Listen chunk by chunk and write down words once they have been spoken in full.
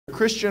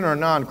Christian or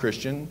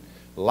non-Christian,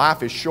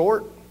 life is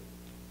short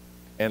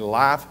and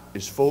life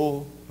is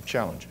full of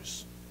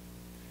challenges.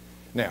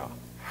 Now,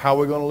 how are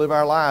we going to live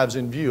our lives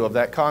in view of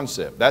that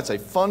concept? That's a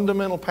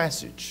fundamental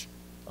passage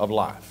of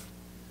life.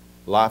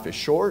 Life is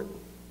short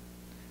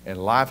and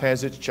life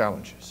has its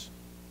challenges.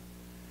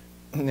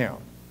 Now,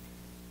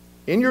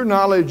 in your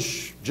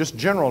knowledge, just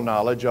general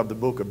knowledge of the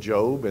book of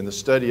Job and the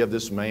study of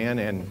this man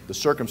and the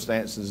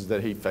circumstances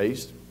that he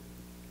faced,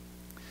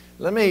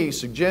 let me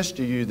suggest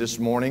to you this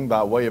morning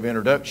by way of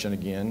introduction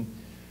again,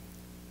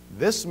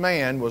 this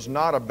man was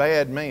not a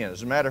bad man.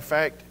 As a matter of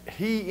fact,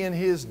 he in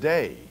his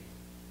day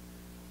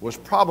was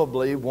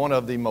probably one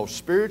of the most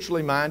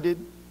spiritually minded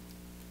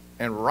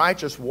and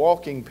righteous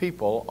walking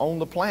people on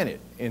the planet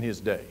in his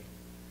day.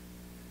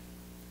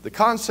 The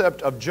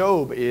concept of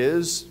Job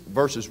is,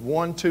 verses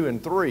 1, 2,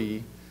 and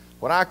 3,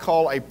 what I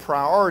call a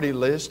priority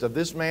list of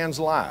this man's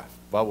life.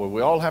 Well,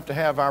 we all have to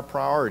have our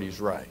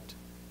priorities right.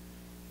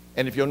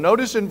 And if you'll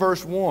notice in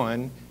verse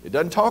 1, it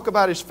doesn't talk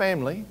about his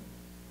family.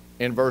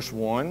 In verse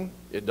 1,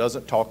 it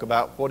doesn't talk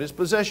about what his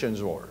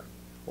possessions were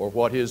or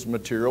what his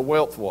material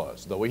wealth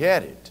was, though he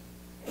had it.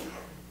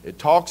 It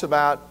talks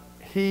about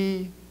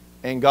he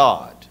and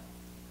God.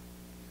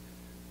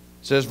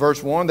 It says,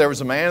 verse 1, there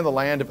was a man in the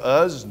land of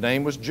Uz, his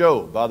name was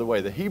Job. By the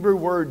way, the Hebrew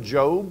word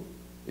Job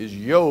is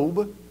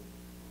Yob.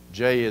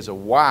 J is a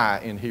Y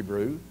in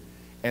Hebrew.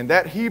 And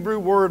that Hebrew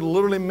word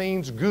literally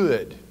means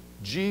good.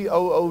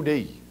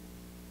 G-O-O-D.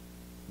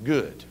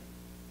 Good.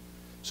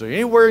 So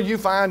anywhere you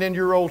find in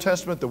your Old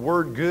Testament the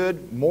word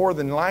good, more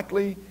than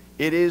likely,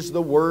 it is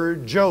the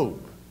word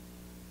Job.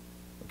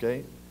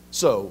 Okay?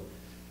 So,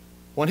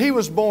 when he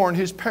was born,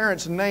 his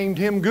parents named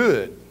him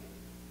Good.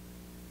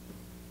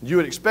 You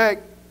would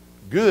expect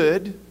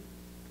good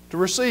to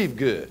receive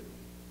good.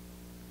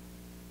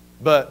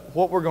 But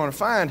what we're going to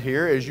find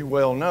here, as you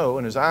well know,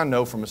 and as I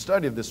know from a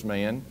study of this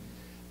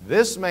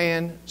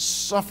man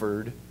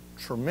suffered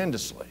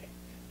tremendously.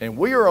 And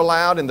we are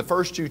allowed in the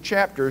first 2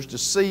 chapters to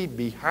see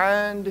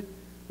behind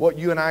what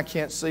you and I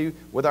can't see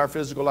with our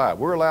physical eye.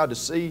 We're allowed to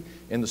see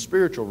in the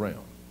spiritual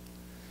realm.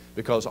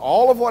 Because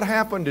all of what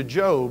happened to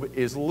Job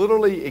is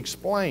literally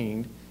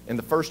explained in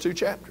the first 2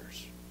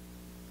 chapters.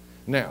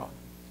 Now,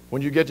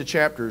 when you get to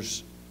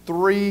chapters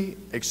 3,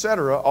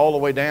 etc., all the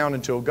way down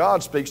until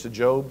God speaks to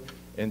Job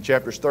in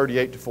chapters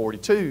 38 to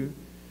 42,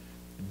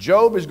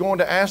 Job is going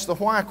to ask the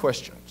why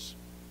questions.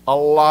 A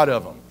lot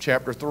of them.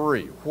 Chapter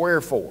 3,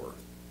 wherefore?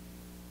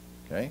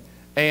 Okay?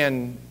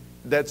 And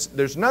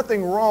there's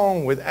nothing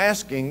wrong with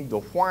asking the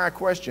why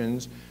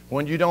questions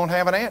when you don't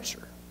have an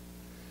answer.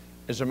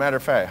 As a matter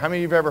of fact, how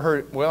many of you have ever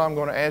heard, well, I'm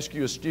going to ask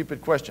you a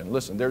stupid question?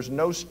 Listen, there's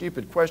no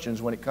stupid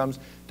questions when it comes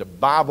to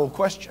Bible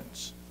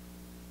questions.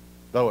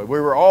 Though we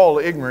were all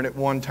ignorant at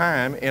one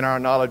time in our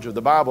knowledge of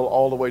the Bible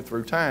all the way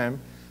through time.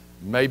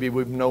 Maybe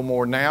we know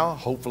more now.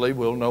 Hopefully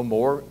we'll know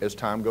more as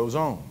time goes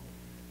on.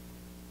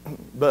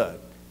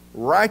 But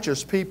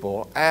righteous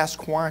people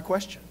ask why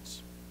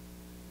questions.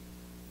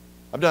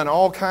 I've done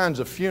all kinds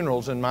of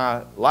funerals in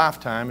my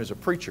lifetime as a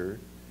preacher.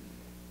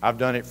 I've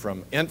done it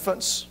from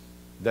infants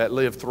that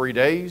lived 3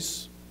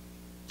 days,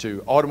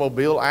 to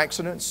automobile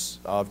accidents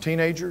of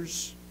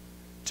teenagers,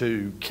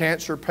 to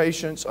cancer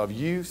patients of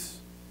youth,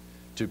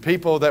 to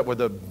people that were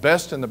the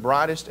best and the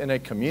brightest in a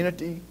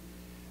community,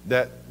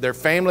 that their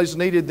families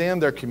needed them,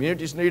 their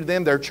communities needed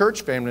them, their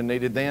church family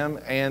needed them,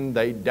 and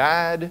they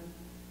died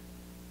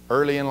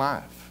early in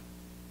life,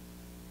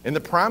 in the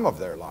prime of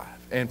their life.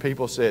 And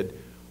people said,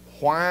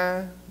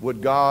 why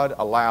would God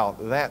allow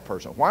that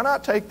person? Why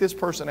not take this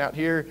person out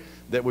here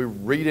that we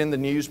read in the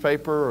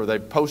newspaper or they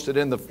posted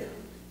in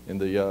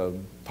the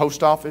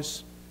post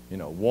office, you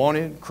know,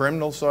 wanted,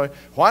 criminal, sorry.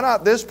 Why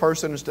not this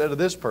person instead of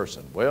this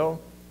person? Well,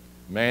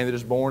 man that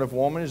is born of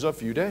woman is a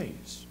few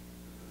days.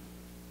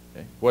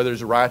 Okay? Whether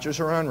it's righteous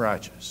or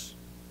unrighteous,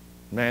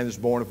 man that's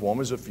born of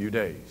woman is a few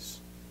days.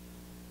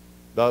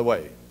 By the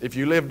way, if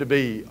you live to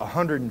be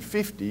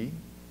 150,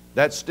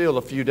 that's still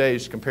a few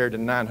days compared to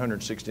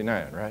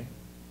 969, right?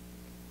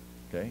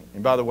 Okay?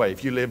 And by the way,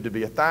 if you live to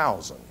be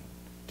 1,000,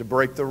 to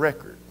break the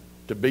record,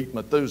 to beat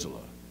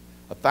Methuselah,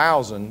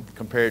 1,000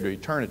 compared to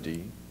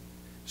eternity,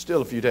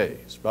 still a few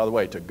days. By the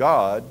way, to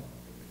God,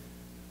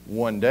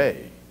 1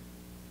 day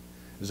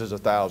is as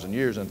 1,000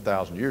 years, and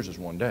 1,000 years is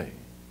 1 day.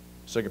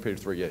 2 Peter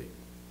 3:8.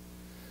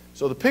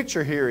 So the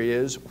picture here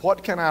is,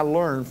 what can I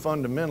learn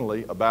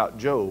fundamentally about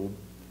Job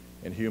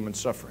and human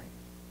suffering?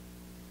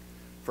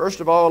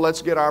 First of all,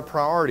 let's get our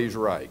priorities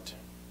right.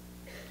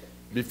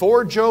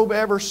 Before Job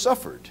ever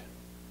suffered,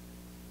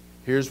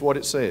 here's what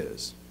it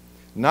says.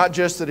 Not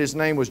just that his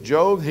name was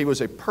Job, he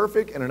was a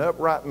perfect and an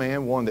upright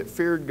man, one that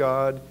feared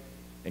God.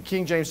 And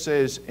King James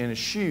says, and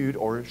eschewed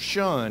or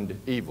shunned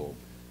evil,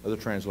 other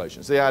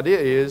translations. The idea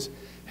is,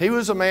 he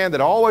was a man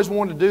that always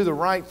wanted to do the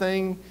right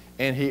thing,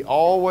 and he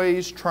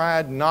always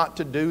tried not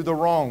to do the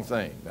wrong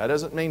thing. That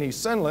doesn't mean he's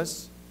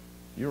sinless.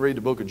 You read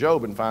the book of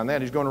Job and find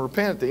that. He's going to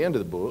repent at the end of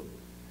the book.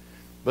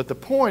 But the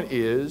point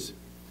is,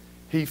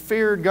 he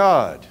feared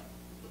God.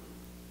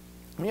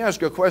 Let me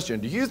ask you a question.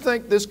 Do you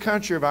think this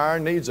country of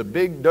ours needs a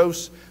big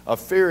dose of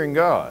fearing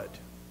God?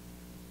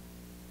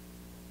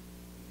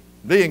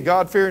 Being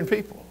God-fearing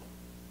people.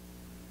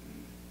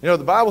 You know,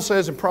 the Bible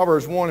says in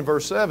Proverbs 1 and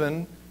verse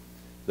 7,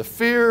 the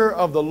fear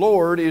of the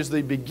Lord is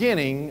the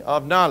beginning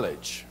of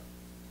knowledge.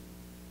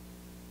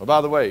 Well,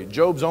 by the way,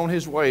 Job's on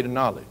his way to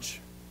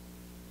knowledge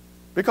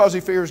because he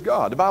fears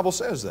God. The Bible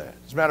says that.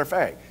 As a matter of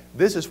fact,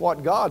 this is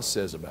what God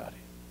says about it.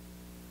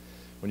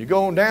 When you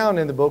go on down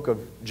in the book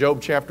of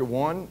Job chapter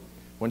 1,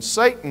 when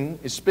Satan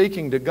is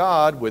speaking to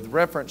God with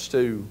reference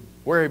to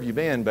where have you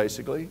been,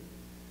 basically,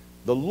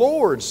 the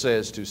Lord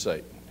says to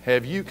Satan,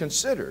 have you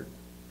considered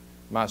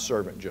my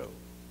servant Job?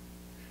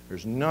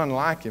 There's none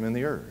like him in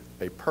the earth,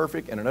 a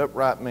perfect and an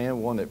upright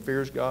man, one that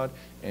fears God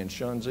and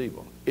shuns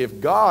evil.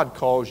 If God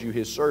calls you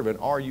His servant,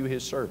 are you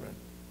His servant?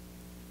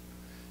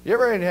 You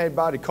ever had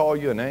anybody call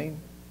you a name?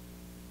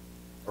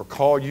 Or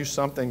call you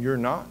something you're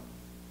not?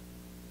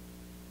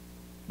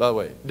 By the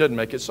way, it doesn't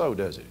make it so,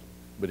 does it?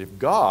 But if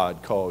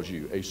God calls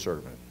you a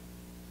servant,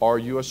 are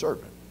you a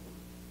servant?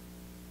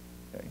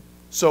 Okay.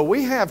 So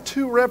we have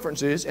two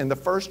references in the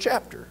first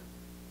chapter.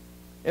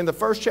 In the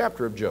first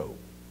chapter of Job.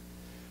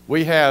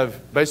 We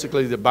have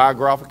basically the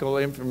biographical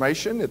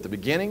information at the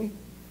beginning,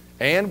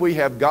 and we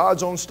have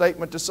God's own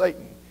statement to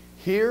Satan.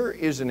 Here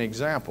is an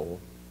example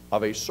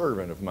of a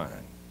servant of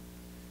mine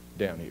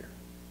down here.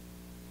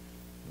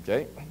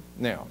 Okay?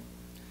 Now,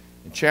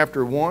 in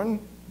chapter 1,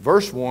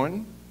 verse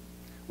 1,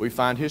 we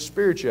find his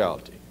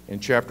spirituality. In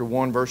chapter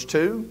 1, verse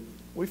 2,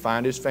 we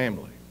find his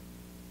family.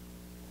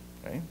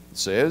 Okay? It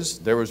says,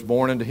 there was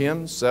born unto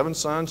him 7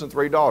 sons and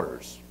 3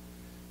 daughters.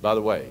 By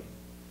the way,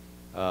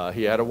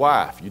 he had a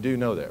wife. You do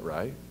know that,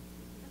 right?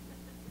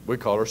 We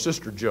call her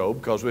Sister Job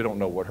because we don't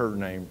know what her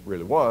name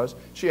really was.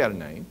 She had a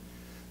name.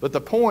 But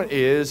the point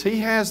is, he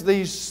has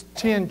these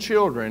 10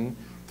 children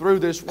through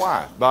this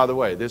wife. By the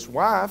way, this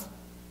wife,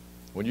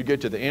 when you get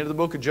to the end of the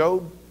book of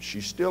Job,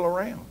 she's still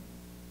around.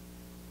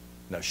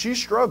 Now, she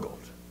struggled.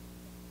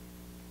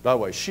 By the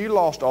way, she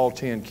lost all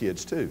 10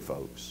 kids too,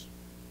 folks.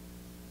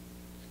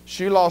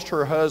 She lost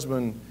her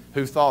husband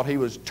who thought he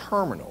was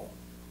terminal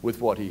with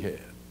what he had.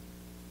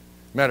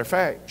 Matter of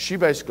fact, she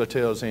basically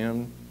tells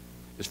him,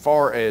 as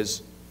far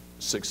as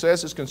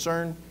success is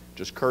concerned,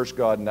 just curse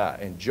God and die.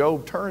 And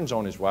Job turns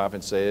on his wife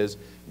and says,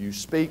 you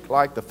speak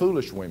like the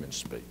foolish women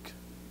speak.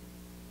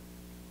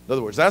 In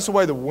other words, that's the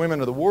way the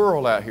women of the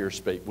world out here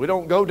speak. We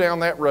don't go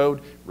down that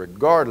road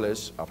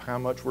regardless of how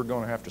much we're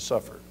going to have to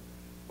suffer.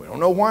 We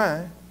don't know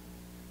why,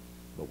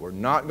 but we're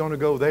not going to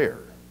go there.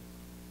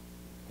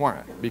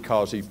 Why?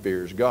 Because he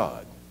fears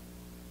God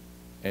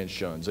and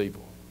shuns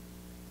evil.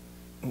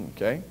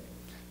 Okay?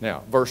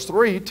 Now, verse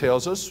 3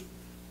 tells us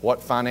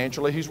what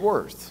financially he's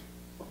worth.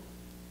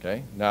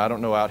 Okay? Now, I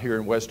don't know out here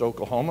in West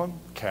Oklahoma,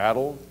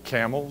 cattle,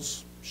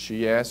 camels,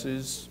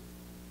 she-asses,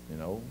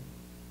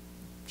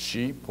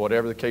 sheep,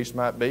 whatever the case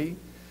might be.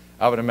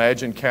 I would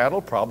imagine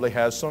cattle probably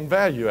has some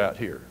value out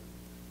here.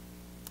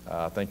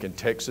 I think in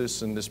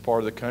Texas and this part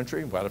of the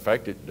country, matter of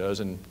fact, it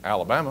does in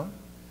Alabama.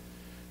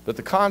 But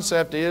the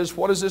concept is,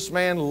 what is this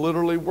man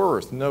literally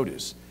worth?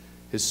 Notice,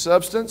 his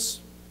substance,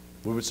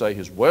 we would say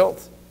his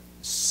wealth,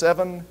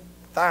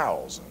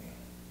 7,000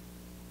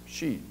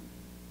 sheep.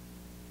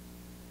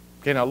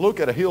 Okay, now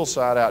look at a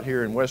hillside out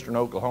here in western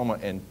Oklahoma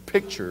and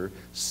picture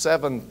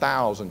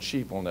 7,000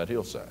 sheep on that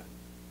hillside.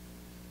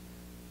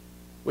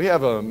 We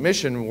have a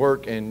mission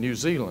work in New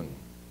Zealand,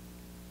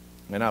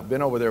 and I've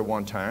been over there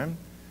one time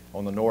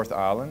on the North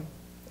Island,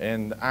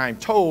 and I'm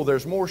told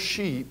there's more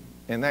sheep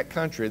in that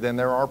country than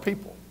there are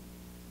people.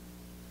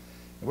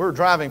 And we were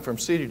driving from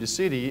city to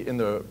city in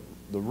the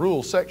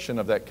rural section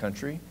of that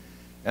country,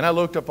 and I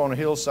looked up on a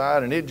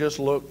hillside, and it just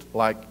looked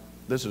like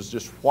this was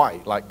just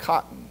white, like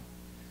cotton.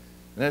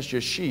 And that's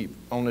just sheep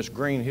on this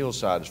green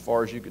hillside as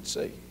far as you could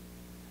see.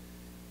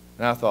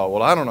 And I thought,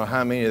 well, I don't know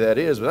how many that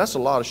is, but that's a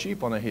lot of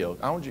sheep on the hill.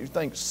 I want you to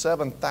think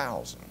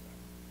 7,000.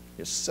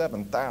 It's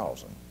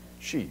 7,000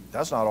 sheep.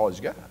 That's not all he's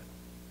got.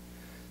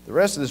 The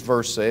rest of this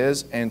verse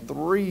says, and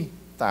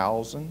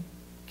 3,000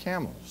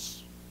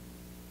 camels.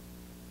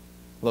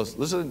 Listen,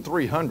 this isn't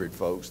 300,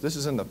 folks. This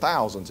is in the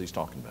thousands he's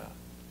talking about.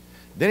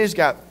 Then he's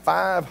got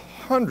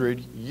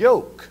 500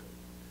 yoke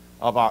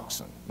of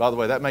oxen. By the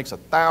way, that makes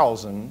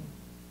 1,000,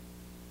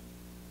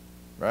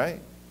 right?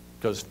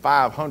 Because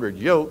 500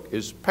 yoke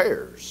is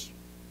pairs.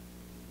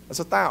 That's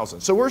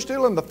 1,000. So we're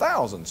still in the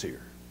thousands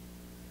here.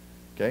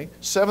 Okay?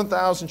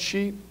 7,000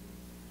 sheep,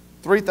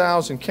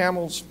 3,000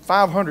 camels,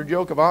 500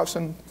 yoke of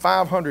oxen,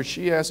 500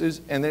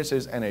 she-asses, and this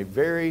is and a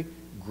very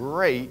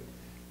great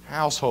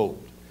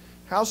household.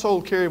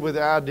 Household carried with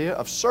the idea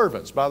of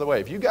servants. By the way,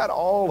 if you got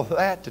all of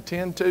that to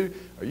tend to,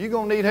 are you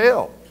going to need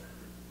help?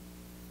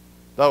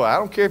 Though I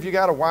don't care if you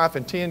got a wife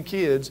and 10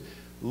 kids,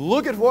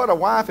 look at what a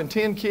wife and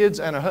 10 kids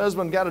and a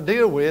husband got to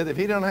deal with if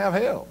he doesn't have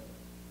help.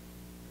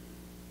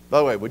 By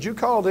the way, would you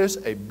call this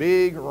a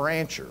big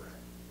rancher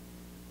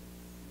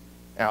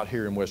out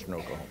here in western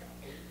Oklahoma?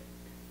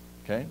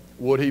 Okay?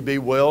 Would he be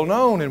well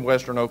known in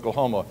western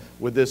Oklahoma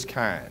with this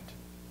kind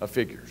of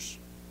figures?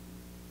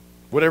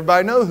 Would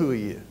everybody know who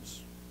he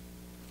is?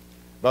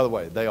 By the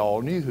way, they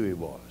all knew who he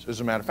was. As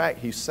a matter of fact,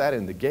 he sat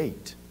in the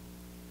gate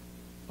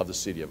of the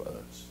city of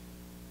Uz.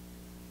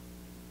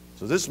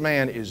 So this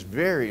man is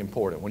very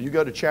important. When you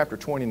go to chapter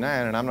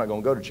 29, and I'm not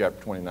going to go to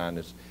chapter 29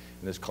 in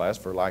this class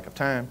for lack of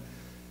time,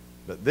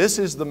 but this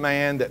is the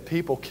man that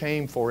people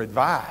came for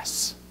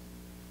advice.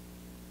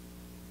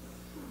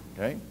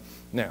 Okay?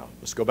 Now,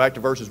 let's go back to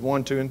verses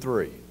 1, 2, and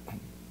 3.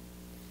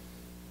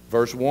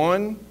 Verse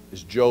 1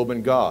 is Job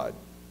and God.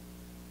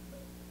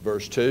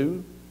 Verse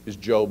 2 is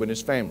Job and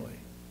his family.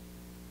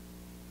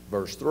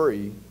 Verse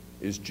 3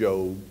 is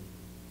Job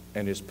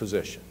and his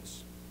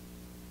possessions.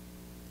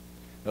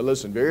 Now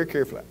listen very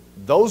carefully.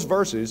 Those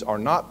verses are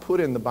not put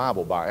in the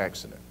Bible by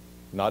accident,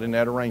 not in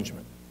that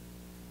arrangement.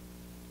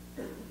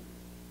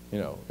 You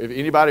know, if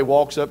anybody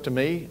walks up to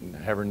me and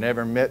have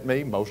never met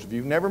me, most of you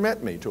have never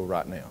met me till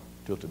right now,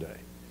 till today.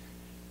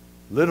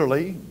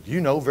 Literally, you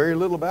know very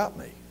little about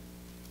me.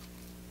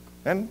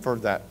 And for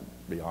that,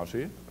 to be honest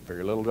with you,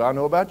 very little do I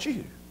know about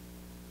you.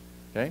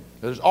 Okay?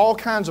 There's all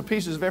kinds of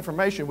pieces of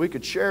information we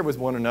could share with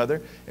one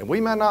another, and we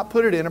might not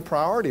put it in a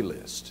priority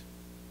list.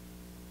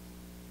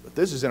 But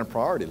this is in a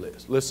priority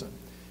list. Listen,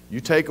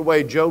 you take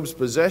away Job's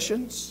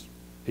possessions,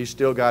 he's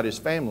still got his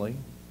family,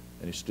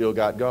 and he's still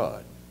got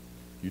God.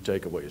 You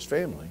take away his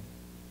family,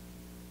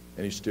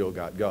 and he's still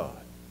got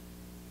God.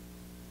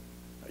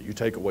 Now, you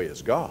take away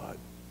his God,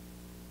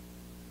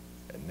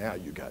 and now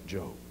you got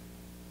Job.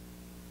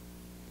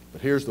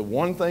 But here's the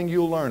one thing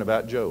you'll learn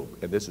about Job,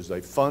 and this is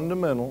a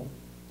fundamental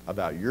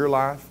about your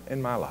life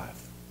and my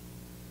life.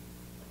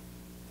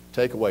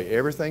 Take away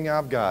everything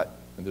I've got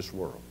in this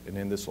world and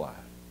in this life.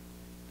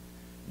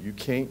 You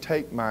can't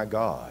take my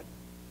God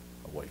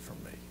away from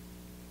me.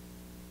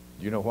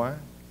 You know why?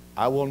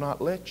 I will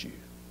not let you.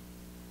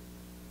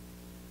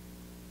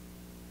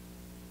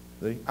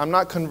 See? I'm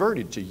not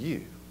converted to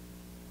you.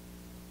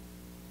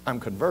 I'm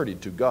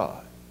converted to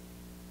God.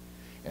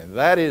 And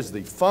that is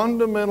the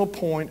fundamental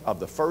point of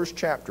the first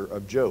chapter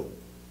of Job.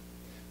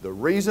 The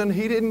reason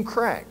he didn't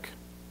crack,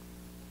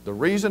 the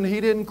reason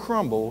he didn't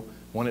crumble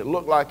when it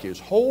looked like his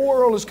whole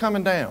world is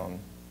coming down,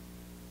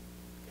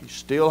 he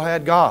still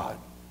had God.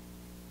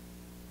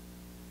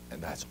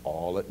 And that's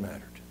all that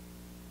mattered.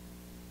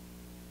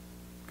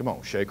 Come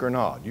on, shake or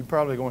nod. You're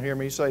probably going to hear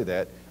me say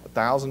that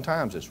 1,000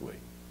 times this week.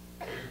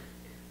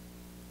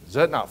 Is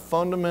that not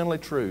fundamentally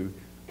true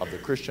of the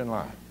Christian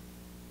life?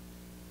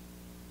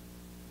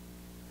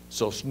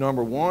 So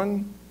number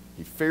one,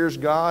 he fears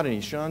God and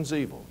he shuns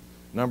evil.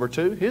 Number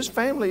two, his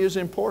family is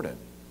important.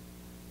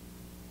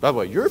 By the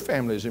way, your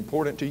family is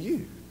important to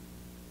you.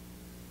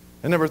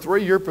 And number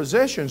three, your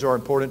possessions are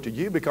important to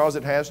you because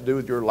it has to do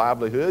with your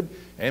livelihood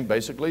and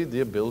basically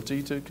the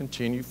ability to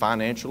continue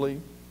financially,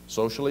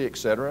 socially,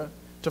 etc.,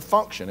 to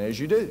function as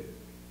you do.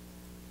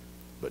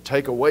 But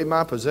take away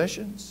my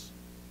possessions,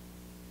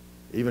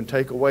 even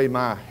take away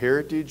my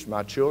heritage,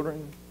 my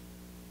children,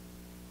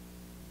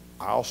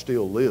 I'll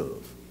still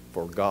live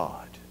for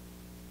God.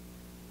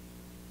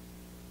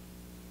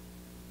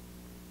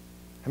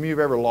 How many of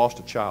you have ever lost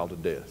a child to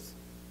death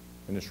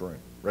in this room?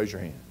 Raise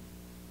your hand.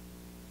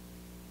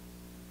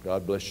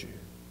 God bless you.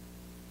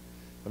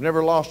 I've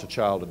never lost a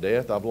child to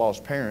death. I've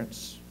lost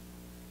parents,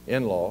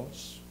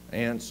 in-laws,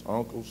 aunts,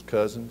 uncles,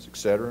 cousins,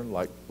 etc.,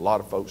 like a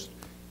lot of folks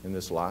in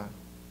this life.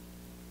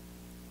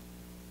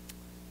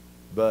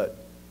 But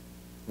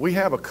we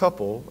have a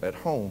couple at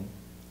home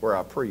where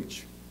I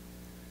preach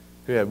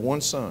who had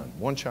one son,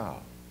 one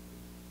child.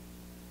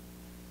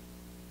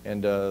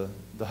 And the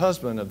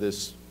husband of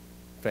this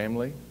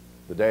family,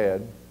 the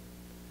dad,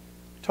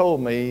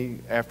 told me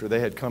after they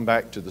had come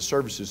back to the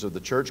services of the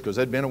church, because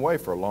they'd been away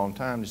for a long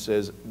time, he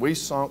says, we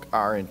sunk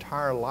our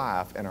entire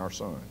life in our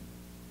son.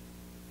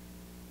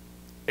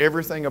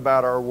 Everything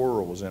about our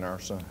world was in our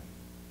son.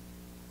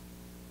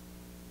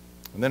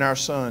 And then our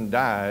son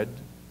died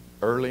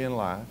early in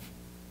life,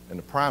 in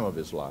the prime of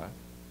his life.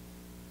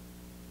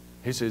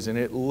 He says, and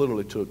it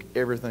literally took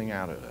everything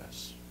out of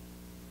us.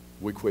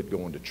 We quit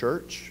going to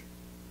church.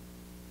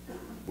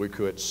 We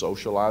quit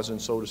socializing,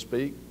 so to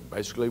speak.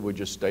 Basically, we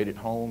just stayed at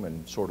home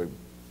and sort of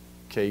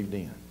caved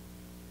in.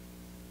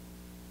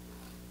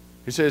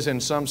 He says, in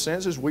some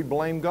senses, we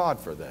blame God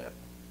for that.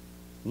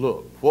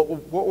 Look, what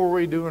were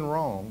we doing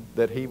wrong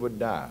that he would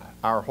die?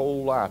 Our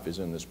whole life is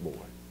in this boy.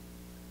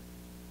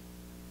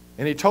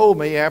 And he told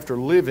me after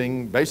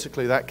living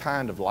basically that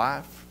kind of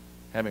life,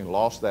 having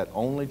lost that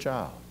only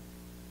child,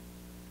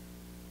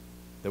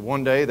 that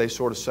one day they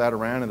sort of sat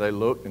around and they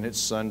looked, and it's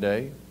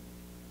Sunday.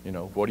 You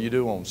know, what do you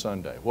do on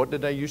Sunday? What did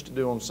they used to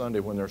do on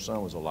Sunday when their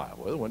son was alive?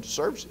 Well, they went to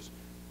services,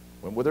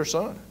 went with their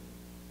son.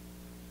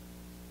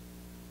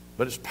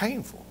 But it's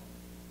painful.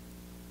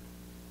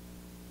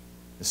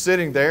 And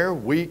sitting there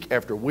week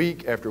after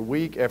week after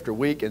week after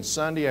week, and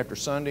Sunday after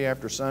Sunday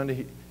after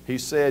Sunday, he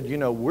said, you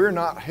know, we're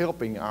not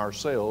helping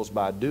ourselves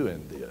by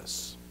doing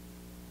this.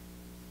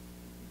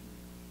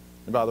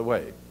 And by the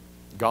way,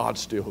 God's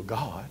still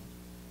God,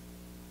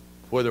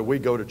 whether we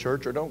go to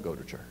church or don't go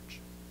to church.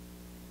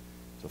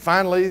 So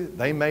finally,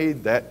 they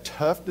made that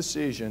tough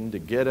decision to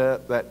get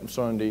up that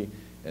Sunday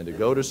and to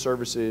go to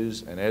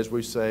services, and as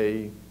we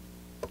say,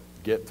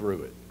 get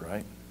through it,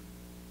 right?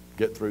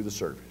 Get through the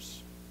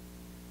service.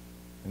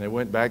 And they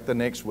went back the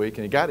next week,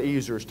 and it got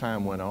easier as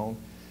time went on.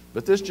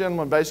 But this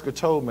gentleman basically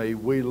told me,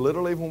 we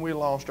literally, when we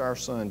lost our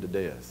son to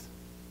death,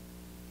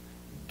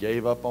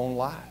 gave up on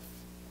life.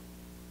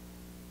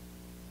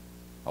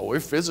 Oh,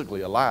 we're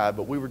physically alive,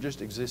 but we were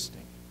just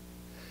existing.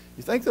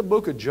 You think the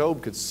book of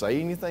Job could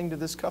say anything to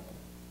this couple?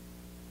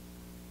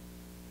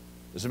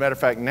 As a matter of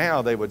fact,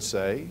 now they would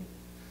say,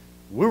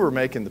 we were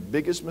making the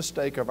biggest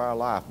mistake of our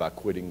life by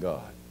quitting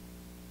God.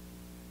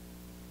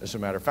 As a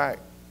matter of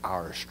fact,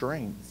 our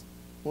strength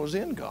was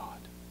in God.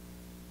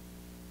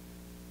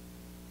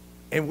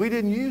 And we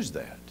didn't use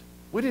that.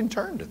 We didn't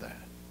turn to that.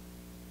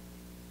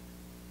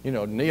 You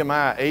know,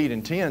 Nehemiah 8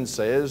 and 10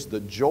 says, the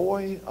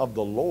joy of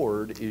the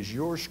Lord is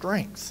your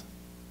strength.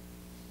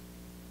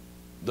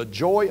 The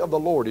joy of the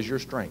Lord is your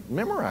strength.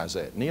 Memorize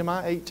that,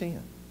 Nehemiah 8:10.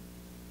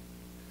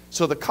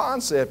 So the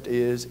concept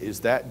is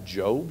that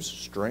Job's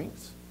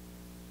strength?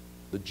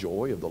 The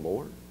joy of the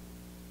Lord?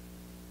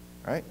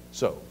 All right,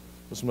 so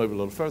let's move a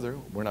little further.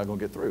 We're not going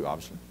to get through,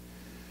 obviously.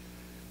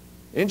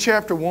 In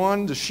chapter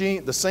 1,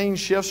 the scene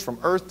shifts from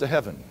earth to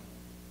heaven.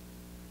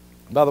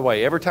 By the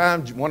way, every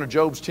time one of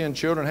Job's 10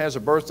 children has a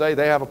birthday,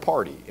 they have a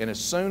party. And as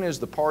soon as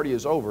the party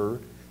is over,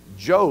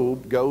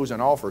 Job goes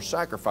and offers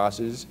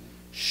sacrifices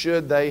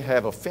should they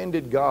have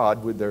offended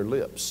God with their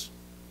lips.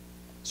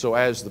 So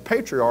as the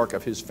patriarch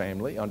of his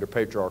family, under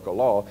patriarchal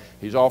law,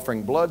 he's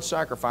offering blood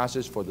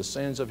sacrifices for the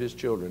sins of his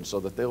children so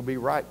that they'll be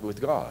right with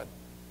God.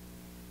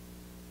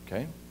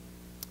 Okay?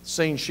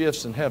 Scene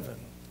shifts in heaven.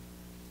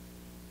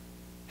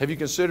 Have you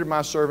considered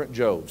my servant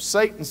Job?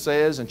 Satan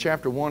says in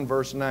chapter 1,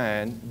 verse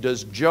 9,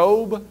 does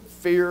Job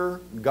fear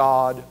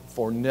God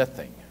for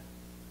nothing?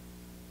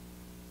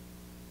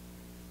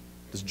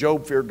 Does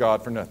Job fear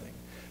God for nothing?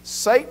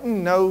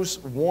 Satan knows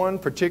one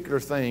particular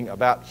thing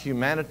about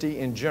humanity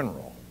in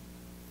general,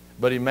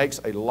 but he makes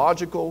a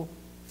logical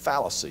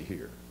fallacy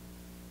here.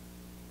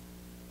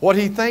 What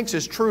he thinks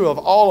is true of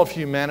all of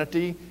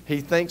humanity,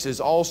 he thinks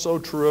is also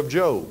true of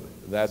Job.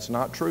 That's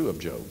not true of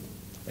Job,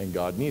 and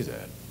God knew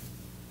that.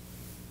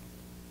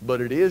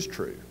 But it is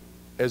true,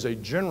 as a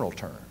general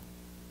term,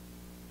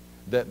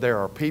 that there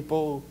are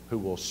people who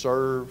will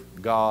serve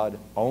God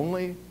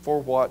only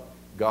for what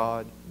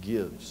God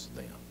gives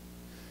them.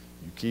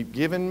 You keep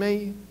giving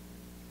me,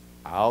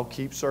 I'll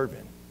keep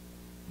serving.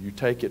 You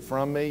take it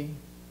from me,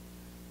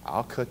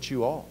 I'll cut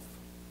you off.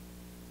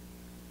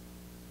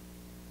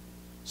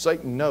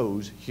 Satan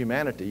knows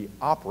humanity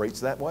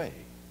operates that way.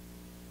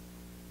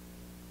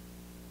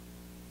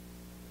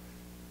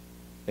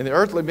 In the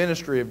earthly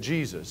ministry of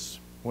Jesus,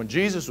 when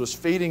Jesus was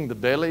feeding the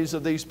bellies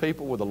of these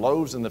people with the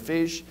loaves and the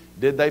fish,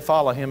 did they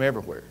follow him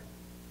everywhere?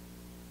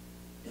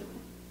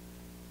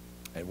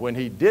 And when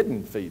he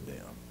didn't feed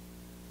them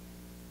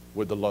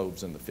with the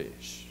loaves and the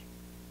fish,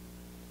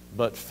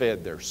 but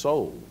fed their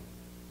soul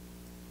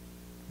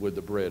with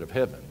the bread of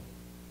heaven,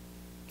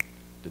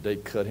 did they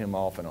cut him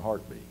off in a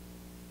heartbeat?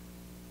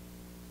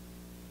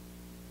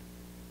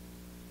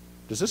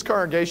 Does this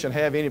congregation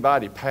have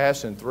anybody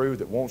passing through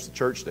that wants the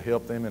church to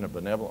help them in a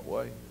benevolent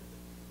way?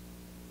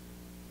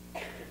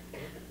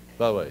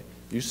 By the way,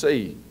 you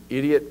see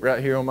idiot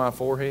right here on my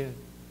forehead?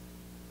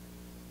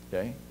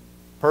 Okay?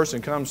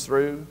 Person comes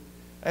through.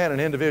 I had an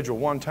individual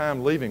one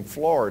time leaving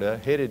Florida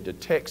headed to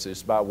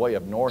Texas by way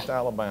of North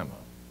Alabama.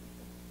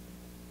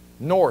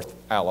 North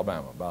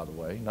Alabama, by the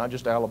way, not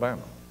just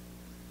Alabama.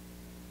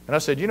 And I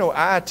said, you know,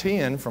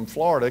 I-10 from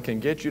Florida can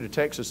get you to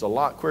Texas a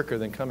lot quicker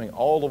than coming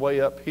all the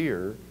way up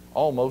here,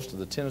 almost to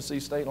the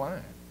Tennessee state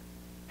line.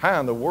 How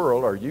in the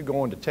world are you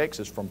going to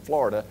Texas from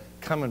Florida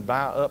coming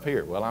by up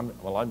here? Well,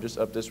 I'm just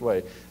up this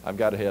way. I've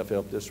got to have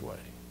help this way.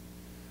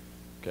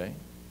 Okay?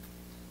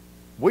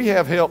 We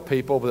have helped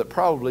people that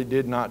probably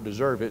did not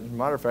deserve it. As a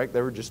matter of fact,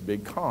 they were just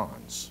big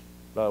cons.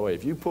 By the way,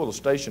 if you pull a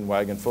station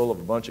wagon full of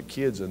a bunch of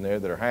kids in there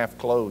that are half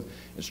clothed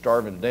and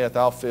starving to death,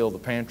 I'll fill the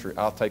pantry.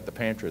 I'll take the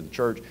pantry of the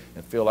church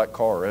and fill that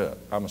car up.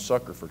 I'm a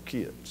sucker for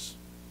kids.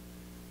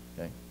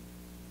 Okay?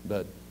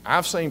 But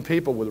I've seen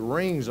people with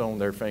rings on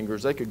their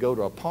fingers. They could go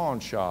to a pawn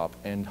shop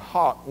and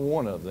hawk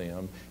one of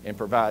them and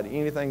provide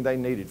anything they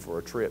needed for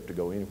a trip to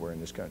go anywhere in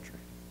this country.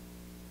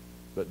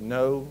 But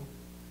no,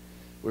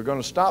 we're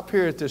going to stop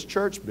here at this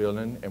church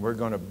building and we're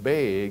going to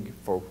beg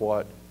for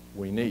what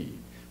we need.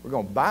 We're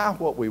going to buy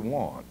what we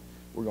want.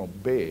 We're going to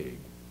beg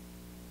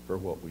for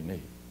what we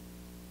need.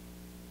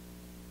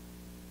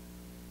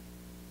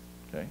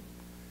 Okay?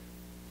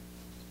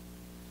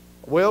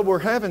 Well, we're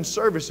having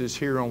services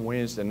here on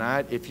Wednesday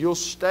night. If you'll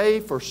stay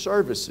for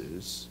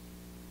services,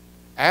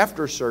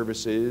 after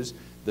services,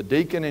 the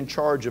deacon in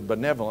charge of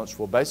benevolence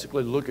will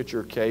basically look at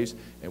your case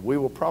and we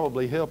will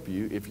probably help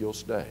you if you'll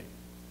stay.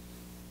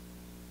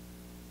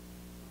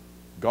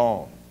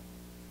 Gone.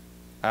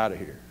 Out of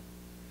here.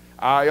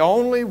 I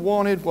only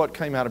wanted what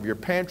came out of your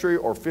pantry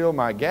or fill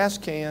my gas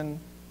can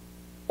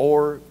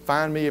or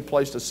find me a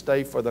place to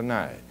stay for the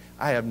night.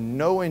 I have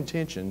no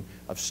intention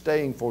of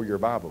staying for your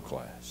Bible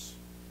class.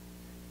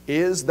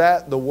 Is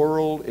that the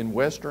world in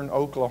western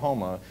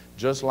Oklahoma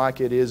just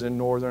like it is in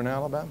northern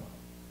Alabama?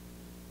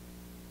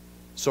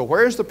 So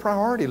where's the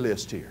priority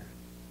list here?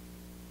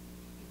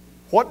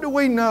 What do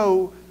we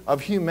know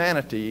of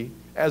humanity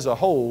as a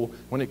whole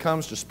when it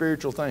comes to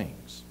spiritual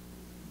things?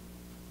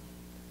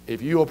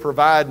 If you will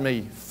provide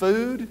me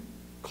food,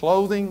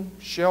 clothing,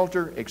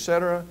 shelter,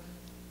 etc.,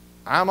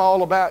 I'm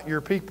all about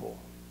your people.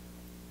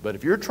 But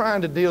if you're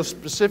trying to deal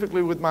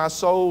specifically with my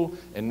soul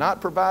and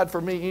not provide for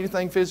me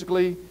anything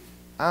physically,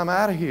 I'm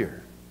out of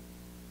here.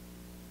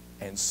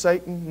 And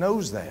Satan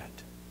knows that.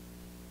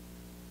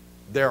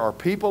 There are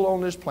people on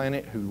this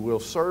planet who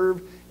will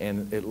serve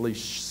and at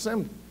least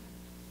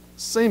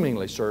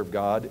seemingly serve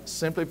God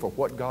simply for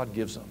what God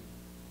gives them.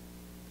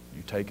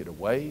 You take it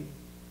away,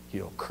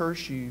 He'll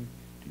curse you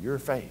to your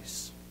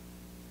face.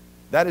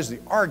 That is the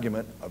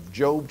argument of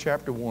Job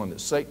chapter 1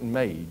 that Satan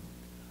made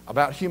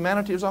about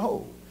humanity as a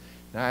whole.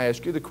 Now I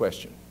ask you the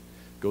question.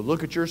 Go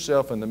look at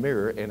yourself in the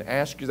mirror and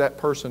ask that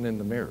person in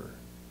the mirror.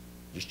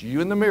 Just you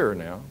in the mirror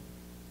now.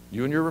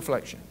 You and your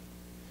reflection.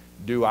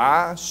 Do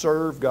I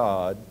serve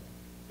God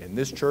in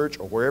this church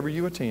or wherever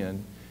you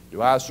attend?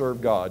 Do I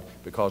serve God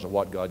because of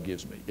what God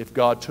gives me? If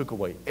God took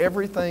away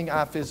everything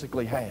I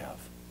physically have,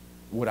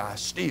 would I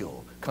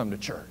still come to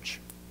church?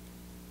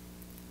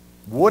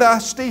 Would I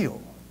still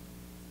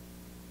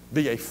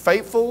be a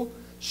faithful,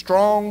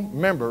 strong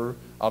member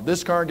of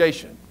this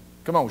congregation?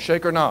 Come on,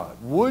 shake or nod.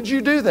 Would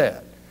you do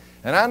that?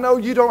 And I know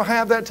you don't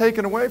have that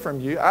taken away from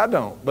you. I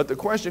don't. But the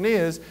question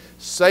is,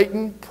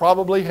 Satan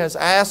probably has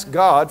asked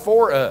God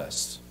for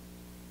us.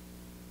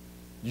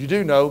 You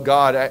do know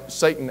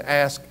Satan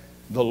asked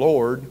the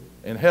Lord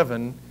in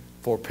heaven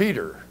for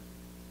Peter.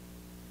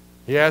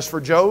 He asked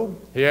for Job.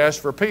 He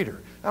asked for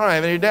Peter. I don't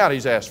have any doubt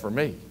He's asked for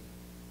me.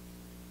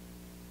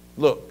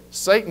 Look,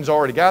 Satan's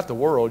already got the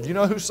world. You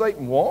know who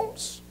Satan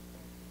wants?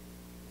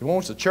 He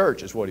wants the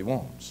church is what he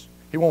wants.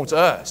 He wants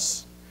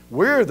us.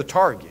 We're the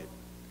target.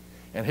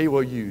 And he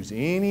will use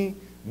any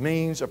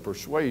means of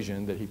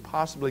persuasion that he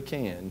possibly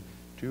can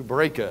to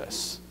break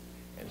us.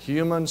 And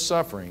human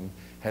suffering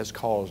has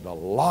caused a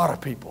lot of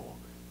people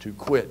to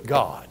quit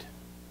God.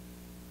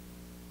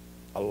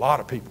 A lot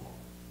of people.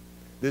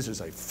 This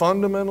is a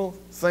fundamental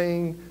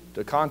thing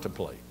to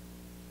contemplate.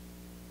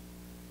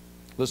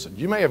 Listen,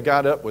 you may have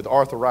got up with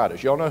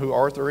arthritis. Y'all know who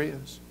Arthur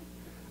is?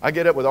 I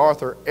get up with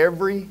Arthur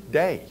every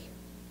day.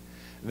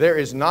 There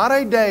is not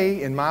a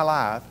day in my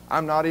life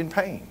I'm not in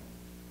pain.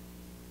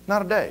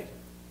 Not a day.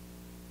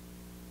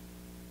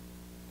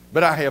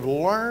 But I have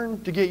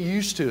learned to get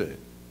used to it.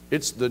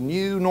 It's the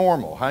new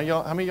normal. How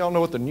many of y'all know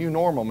what the new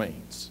normal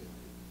means?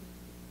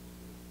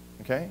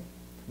 Okay?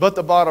 But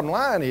the bottom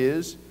line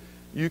is,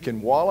 you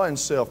can wallow in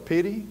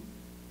self-pity,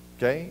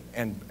 okay,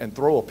 and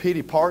throw a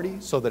pity party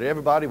so that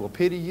everybody will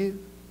pity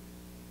you,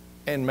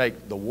 and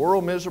make the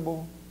world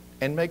miserable,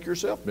 and make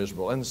yourself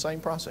miserable in the same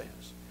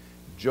process.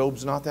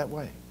 Job's not that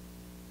way.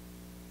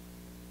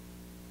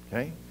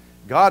 Okay?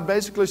 God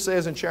basically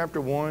says in chapter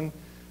 1,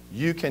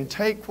 you can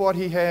take what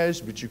he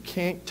has, but you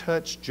can't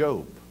touch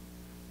Job.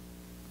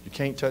 You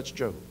can't touch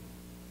Job.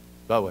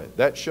 By the way,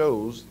 that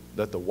shows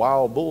that the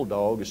wild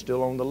bulldog is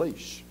still on the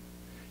leash.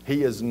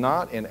 He is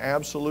not in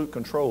absolute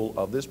control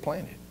of this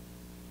planet.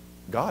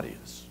 God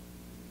is.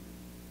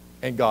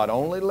 And God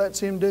only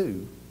lets him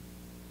do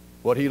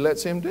what he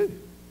lets him do.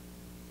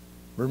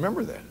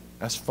 Remember that.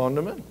 That's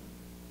fundamental.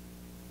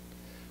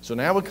 So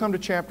now we come to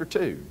chapter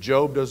 2.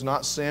 Job does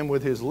not sin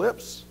with his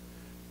lips.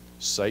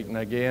 Satan,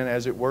 again,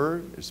 as it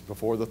were, is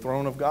before the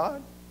throne of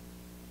God.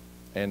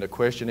 And the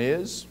question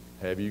is,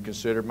 have you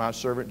considered my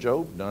servant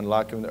Job, none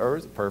like him on the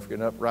earth, a perfect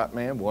and upright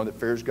man, one that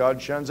fears God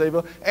and shuns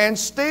evil, and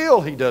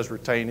still he does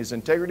retain his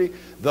integrity,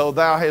 though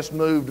thou hast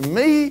moved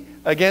me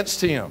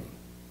against him.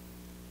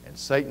 And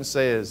Satan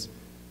says,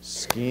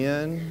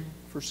 skin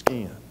for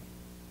skin,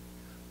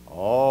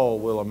 all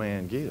will a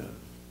man give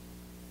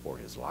for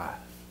his life.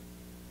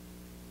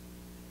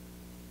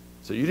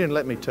 So you didn't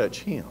let me touch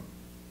him.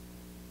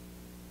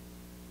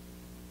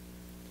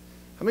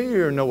 How many of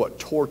you know what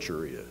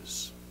torture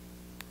is?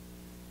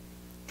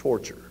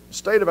 Torture. In the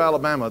state of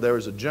Alabama, there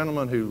was a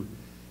gentleman who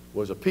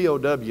was a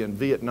POW in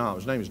Vietnam.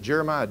 His name is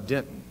Jeremiah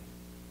Denton.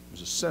 He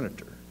was a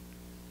senator.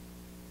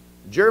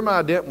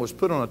 Jeremiah Denton was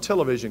put on a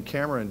television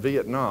camera in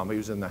Vietnam. He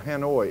was in the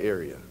Hanoi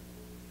area.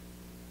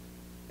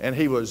 And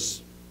he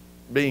was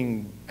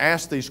being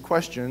asked these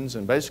questions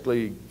and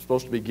basically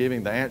supposed to be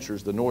giving the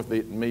answers the North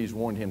Vietnamese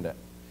wanted him to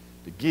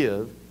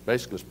give.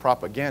 Basically, it's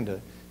propaganda.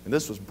 And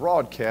this was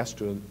broadcast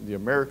to the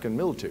American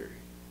military.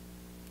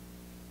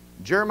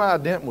 Jeremiah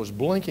Denton was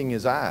blinking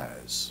his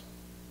eyes.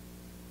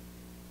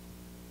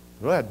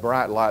 He had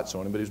bright lights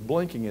on him, but he was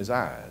blinking his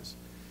eyes.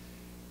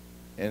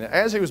 And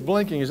as he was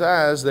blinking his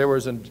eyes, there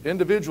was an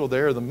individual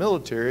there of the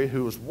military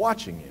who was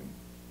watching him.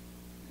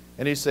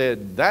 And he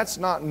said, that's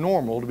not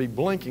normal to be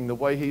blinking the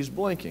way he's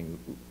blinking.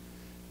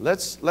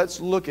 Let's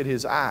look at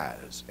his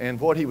eyes. And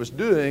what he was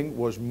doing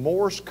was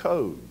Morse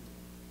code.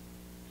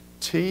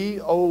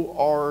 T-O-R-T-U-R-E.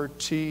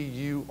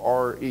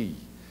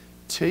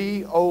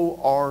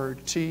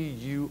 T-O-R-T-U-R-E.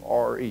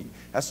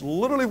 That's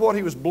literally what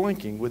he was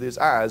blinking with his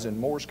eyes in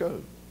Morse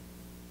code.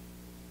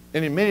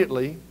 And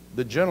immediately,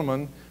 the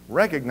gentleman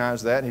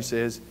recognized that, and he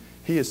says,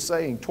 He is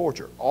saying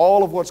torture.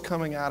 All of what's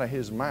coming out of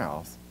his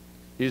mouth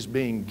is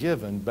being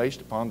given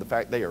based upon the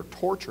fact they are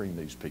torturing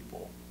these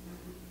people.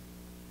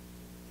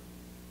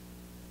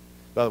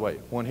 By the way,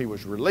 when he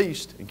was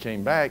released and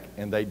came back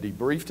and they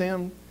debriefed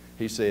him,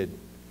 he said,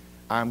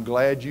 I'm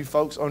glad you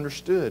folks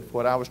understood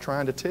what I was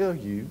trying to tell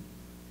you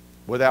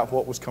without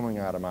what was coming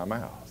out of my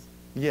mouth.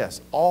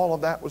 Yes, all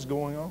of that was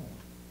going on.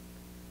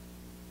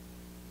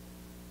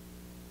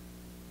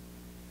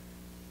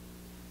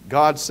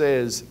 God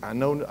says, I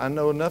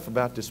know enough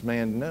about this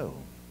man to know.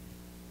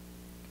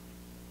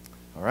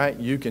 All right,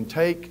 you can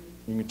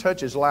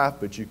touch his life,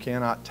 but you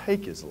cannot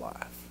take his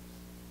life.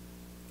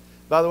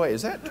 By the way,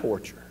 is that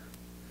torture?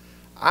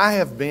 I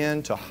have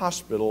been to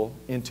hospital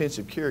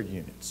intensive care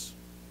units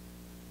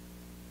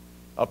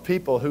of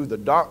people who the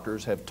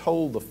doctors have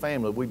told the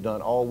family we've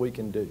done all we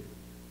can do.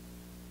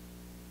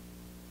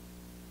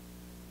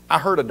 I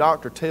heard a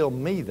doctor tell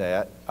me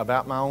that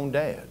about my own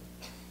dad.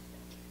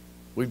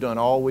 We've done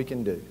all we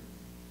can do.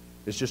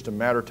 It's just a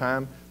matter of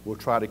time. We'll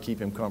try to keep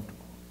him comfortable.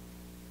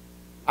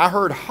 I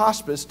heard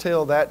hospice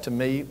tell that to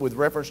me with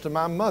reference to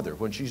my mother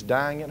when she's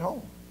dying at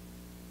home.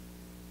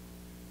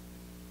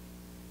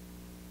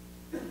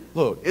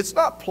 Look, it's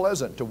not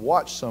pleasant to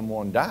watch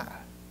someone die.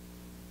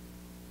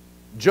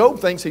 Job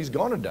thinks he's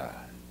going to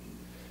die.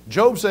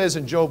 Job says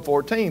in Job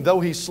 14, though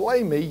he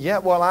slay me,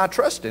 yet will I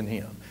trust in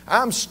him.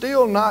 I'm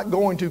still not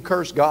going to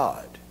curse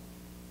God,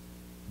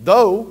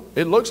 though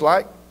it looks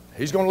like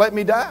he's going to let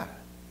me die.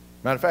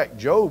 Matter of fact,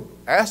 Job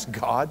asked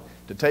God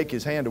to take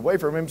his hand away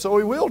from him so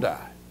he will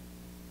die.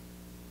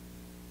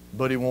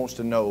 But he wants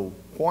to know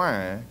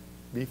why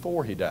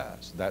before he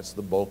dies. That's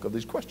the bulk of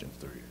these questions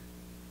through here.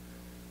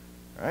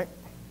 All right?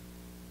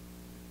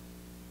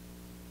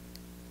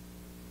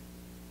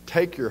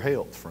 Take your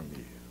health from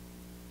you.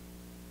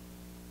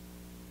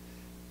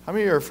 How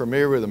many of you are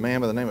familiar with a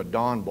man by the name of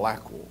Don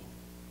Blackwell?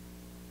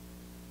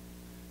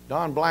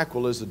 Don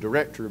Blackwell is the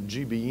director of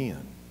GBN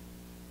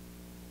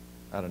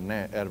out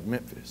of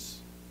Memphis.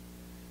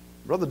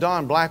 Brother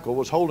Don Blackwell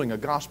was holding a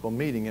gospel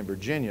meeting in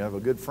Virginia of a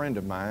good friend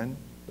of mine,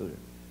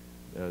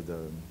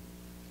 the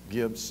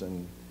Gibbs,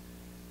 and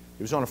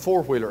he was on a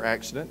four-wheeler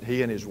accident,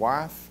 he and his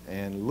wife,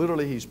 and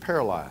literally he's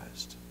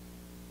paralyzed.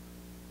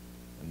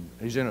 And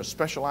he's in a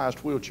specialized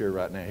wheelchair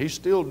right now. He's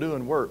still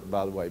doing work,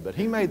 by the way, but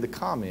he made the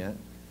comment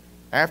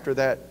after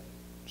that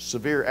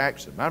severe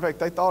accident. Matter of fact,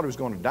 they thought he was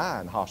going to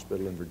die in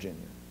hospital in Virginia.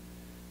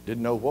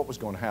 Didn't know what was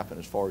going to happen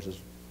as far as his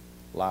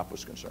life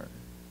was concerned.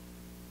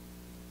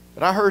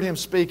 But I heard him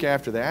speak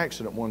after the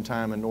accident one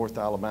time in North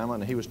Alabama,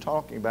 and he was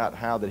talking about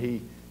how that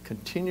he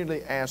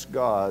continually asked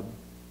God,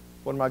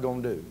 what am I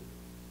going to do?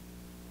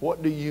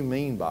 What do you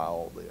mean by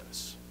all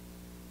this?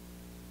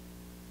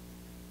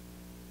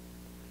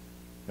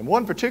 And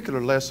one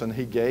particular lesson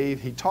he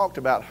gave, he talked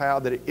about how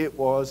that it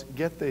was,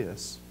 get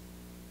this,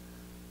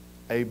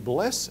 a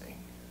blessing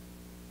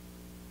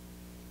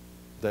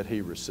that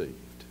he received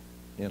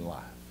in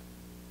life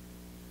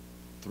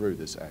through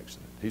this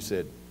accident. He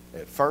said,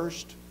 at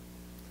first,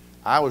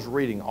 I was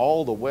reading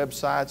all the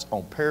websites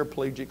on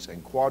paraplegics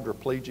and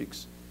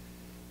quadriplegics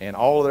and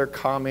all of their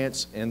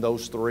comments in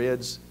those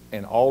threads,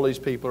 and all these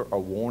people are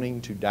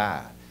wanting to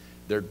die.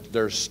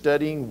 They're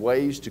studying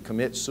ways to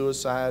commit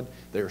suicide.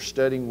 They're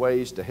studying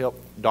ways to help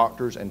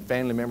doctors and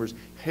family members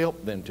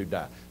help them to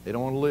die. They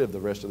don't want to live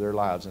the rest of their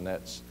lives in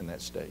that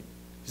state.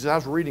 He said, I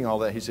was reading all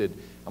that. He said,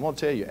 I'm going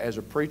to tell you, as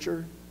a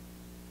preacher,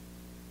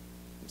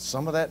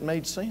 some of that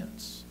made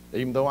sense,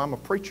 even though I'm a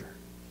preacher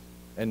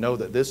and know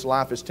that this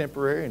life is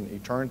temporary and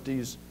eternity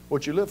is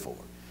what you live for.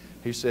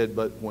 He said,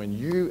 but when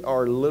you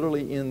are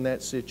literally in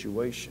that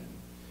situation,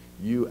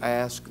 you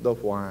ask the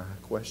why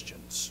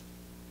questions.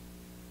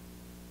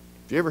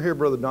 If you ever hear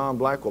Brother Don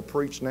Blackwell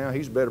preach now,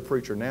 he's a better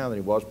preacher now than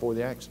he was before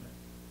the accident.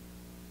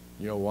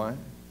 You know why?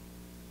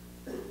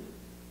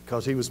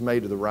 Because he was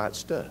made of the right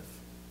stuff.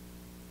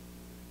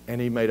 And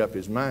he made up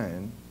his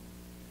mind,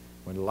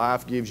 when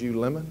life gives you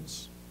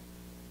lemons,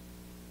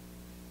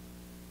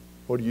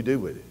 what do you do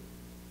with it?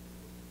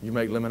 You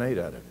make lemonade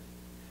out of it.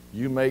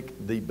 You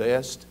make the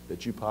best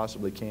that you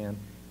possibly can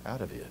out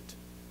of it.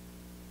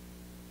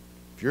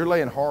 If you're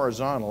laying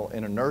horizontal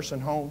in a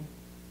nursing home,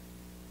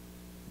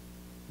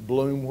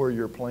 bloom where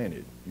you're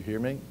planted. You hear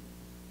me?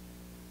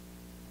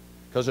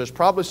 Because there's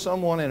probably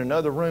someone in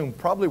another room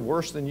probably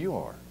worse than you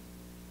are.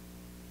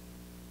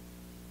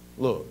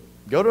 Look,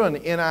 go to an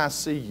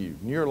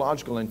NICU,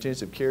 neurological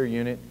intensive care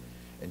unit,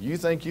 and you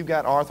think you've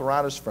got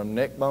arthritis from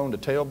neck bone to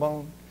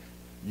tailbone,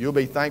 you'll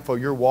be thankful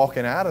you're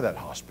walking out of that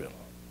hospital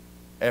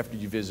after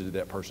you visited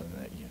that person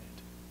in that unit.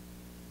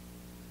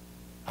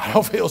 I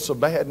don't feel so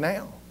bad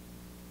now.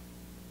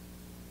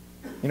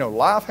 You know,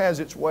 life has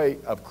its way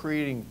of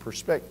creating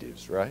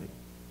perspectives, right?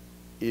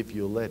 If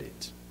you let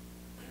it.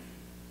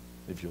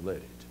 If you let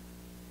it.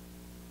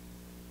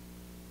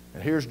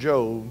 And here's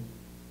Job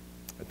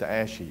at the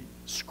ash heap,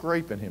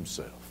 scraping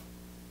himself.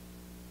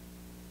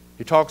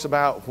 He talks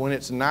about when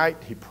it's night,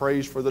 he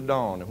prays for the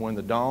dawn. And when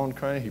the dawn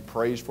comes, he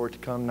prays for it to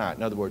come night.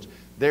 In other words,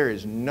 there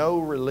is no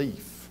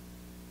relief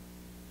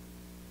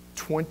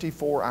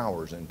 24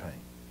 hours in pain.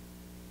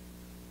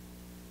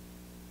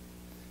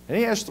 And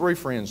he has three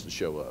friends to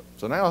show up.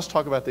 So now let's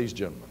talk about these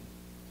gentlemen.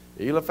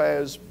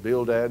 Eliphaz,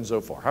 Bildad, and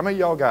Zophar. How many of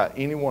y'all got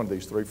any one of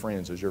these three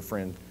friends as your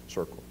friend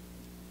circle?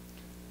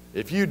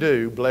 If you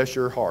do, bless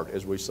your heart,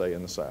 as we say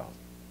in the South.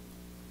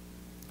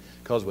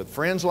 Because with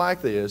friends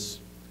like this,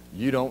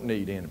 you don't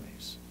need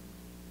enemies.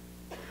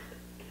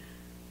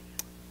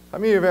 How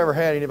many of you have ever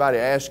had anybody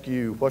ask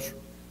you,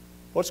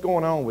 what's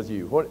going on with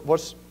you?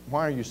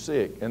 Why are you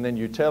sick? And then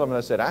you tell them, and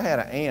I said, I had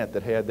an aunt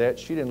that had that.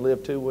 She didn't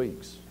live 2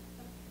 weeks.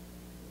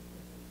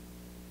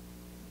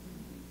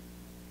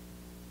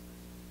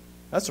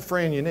 That's a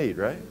friend you need,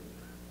 right?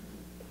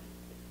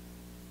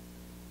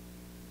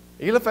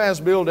 Eliphaz,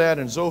 Bildad,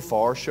 and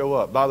Zophar show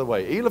up. By the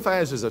way,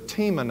 Eliphaz is a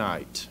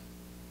Temanite.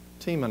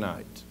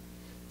 Temanite.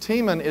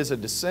 Teman is a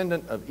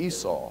descendant of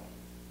Esau.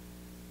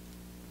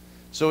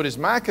 So it is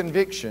my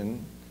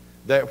conviction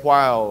that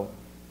while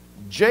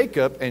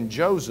Jacob and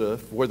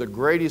Joseph were the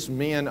greatest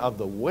men of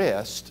the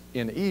West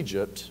in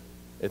Egypt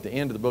at the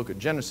end of the book of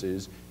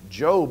Genesis,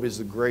 Job is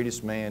the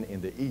greatest man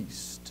in the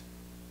East.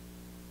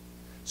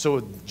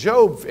 So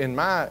Job, in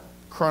my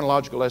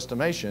chronological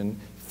estimation,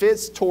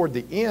 fits toward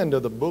the end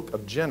of the book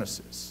of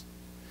Genesis.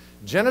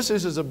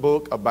 Genesis is a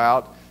book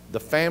about the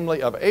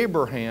family of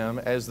Abraham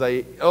as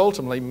they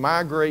ultimately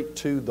migrate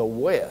to the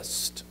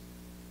west,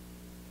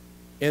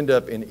 end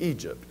up in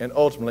Egypt, and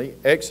ultimately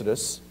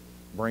Exodus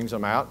brings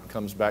them out and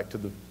comes back to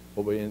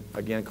what we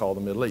again call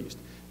the Middle East.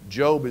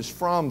 Job is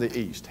from the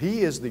east.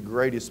 He is the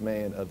greatest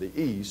man of the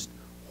east,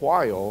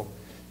 while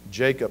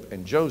Jacob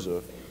and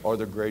Joseph are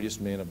the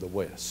greatest men of the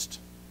west.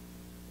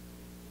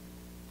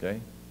 Okay?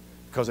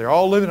 Because they're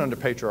all living under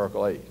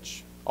patriarchal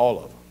age, all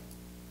of them.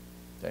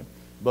 Okay?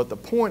 But the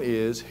point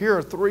is, here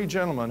are three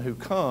gentlemen who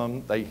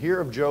come, they hear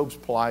of Job's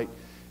plight,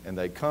 and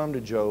they come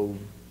to Job,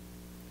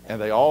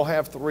 and they all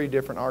have three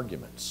different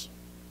arguments.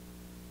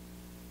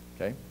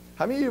 Okay?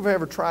 How many of you have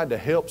ever tried to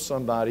help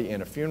somebody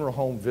in a funeral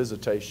home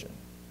visitation?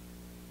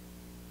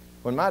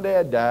 When my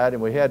dad died,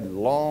 and we had a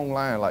long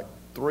line, like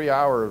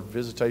 3-hour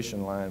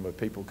visitation line with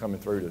people coming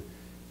through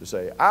to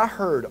say, I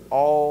heard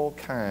all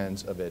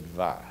kinds of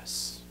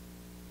advice.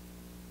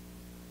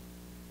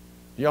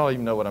 Y'all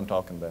even know what I'm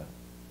talking about.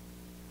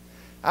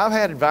 I've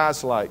had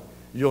advice like,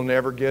 you'll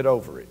never get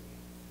over it.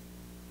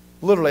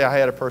 Literally, I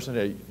had a person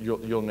say,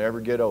 you'll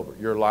never get over it.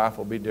 Your life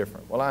will be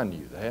different. Well, I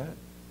knew that.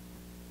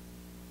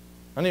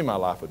 I knew my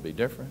life would be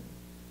different.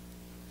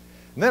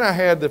 And then I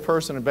had the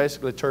person who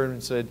basically turned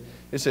and said,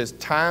 it says,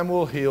 time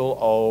will heal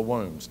all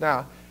wounds.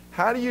 Now,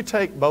 how do you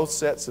take both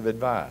sets of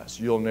advice?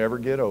 You'll never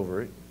get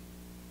over it,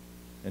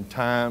 and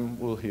time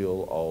will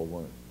heal all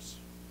wounds.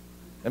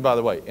 And by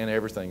the way, and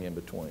everything in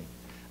between.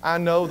 I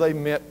know they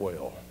meant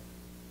well.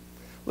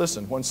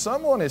 Listen, when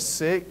someone is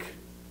sick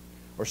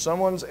or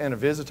someone's in a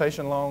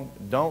visitation long,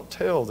 don't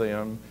tell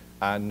them,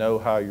 I know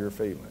how you're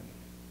feeling.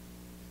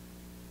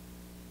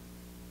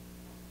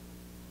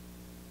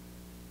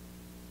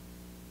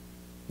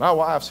 My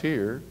wife's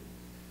here.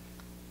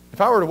 If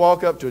I were to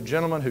walk up to a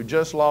gentleman who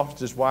just lost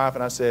his wife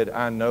and I said,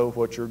 I know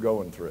what you're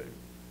going through,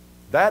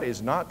 that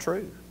is not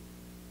true.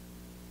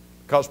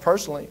 Because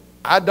personally,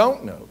 I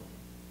don't know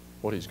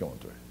what he's going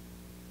through.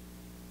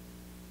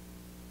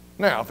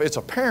 Now, if it's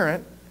a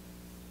parent,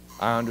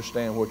 I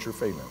understand what you're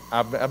feeling.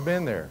 I've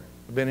been there.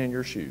 I've been in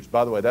your shoes.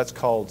 By the way, that's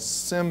called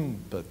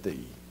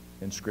sympathy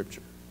in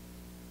Scripture.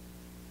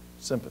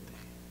 Sympathy.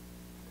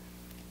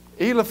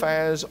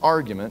 Eliphaz's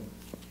argument,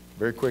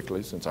 very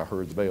quickly, since I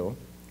heard the bell,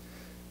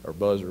 or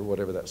buzzer,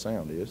 whatever that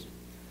sound is.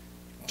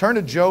 Turn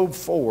to Job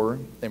 4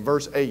 and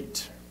verse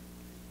 8.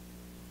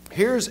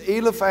 Here's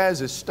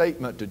Eliphaz's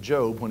statement to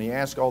Job when he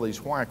asked all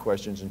these why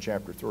questions in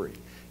chapter 3.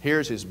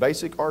 Here's his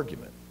basic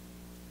argument.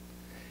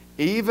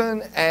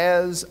 Even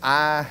as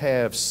I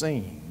have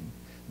seen,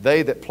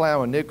 they that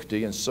plow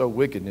iniquity and sow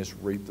wickedness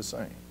reap the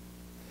same.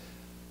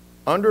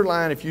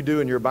 Underline, if you do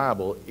in your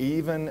Bible,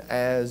 even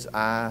as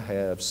I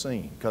have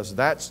seen, because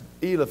that's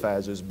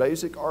Eliphaz's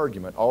basic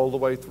argument all the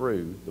way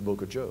through the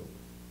book of Job.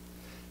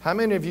 How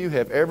many of you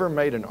have ever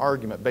made an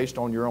argument based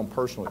on your own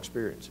personal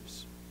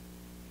experiences?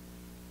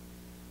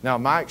 Now,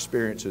 my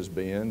experience has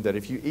been that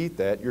if you eat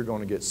that, you're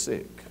going to get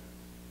sick.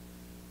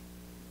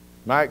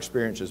 My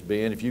experience has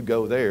been if you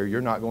go there,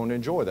 you're not going to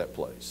enjoy that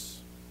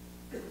place.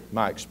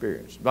 My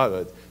experience. By the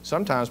way,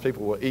 sometimes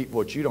people will eat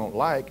what you don't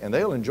like and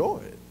they'll enjoy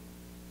it,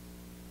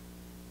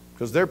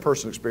 because their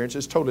personal experience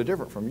is totally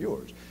different from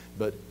yours.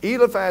 But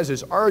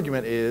Eliphaz's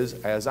argument is,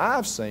 as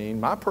I've seen,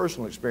 my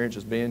personal experience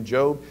has been,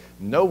 Job,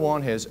 no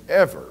one has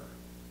ever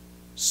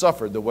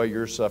suffered the way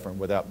you're suffering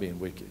without being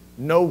wicked.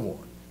 No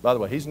one. By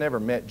the way, he's never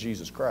met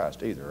Jesus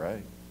Christ either,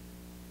 right?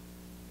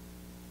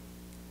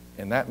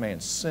 And that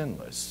man's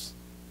sinless,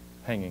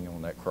 hanging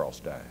on that cross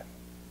dying.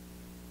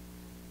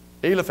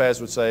 Eliphaz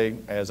would say,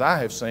 as I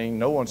have seen,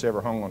 no one's ever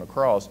hung on a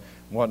cross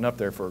and wasn't up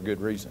there for a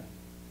good reason.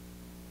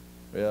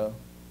 Well,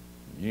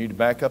 you need to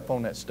back up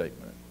on that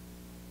statement.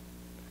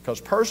 Because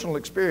personal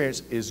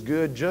experience is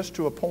good just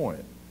to a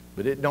point,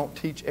 but it don't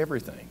teach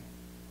everything.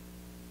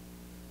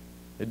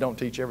 It don't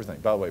teach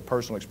everything. By the way,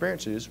 personal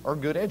experiences are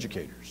good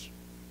educators,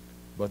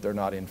 but they're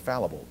not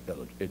infallible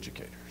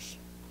educators.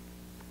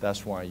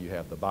 That's why you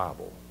have the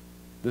Bible.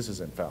 This is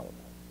infallible.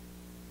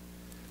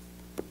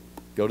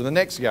 Go to the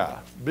next guy,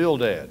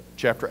 Bildad,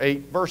 chapter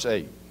 8, verse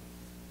 8.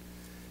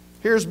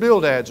 Here's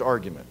Bildad's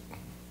argument.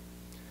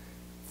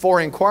 For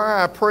inquire,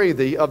 I pray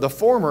thee, of the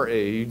former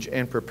age,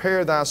 and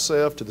prepare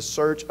thyself to the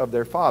search of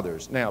their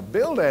fathers. Now,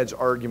 Bildad's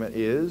argument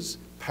is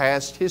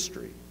past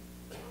history.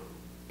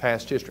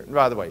 Past history.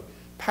 By the way,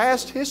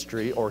 past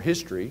history or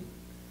history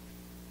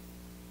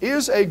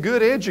is a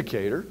good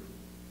educator.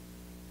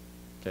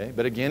 Okay,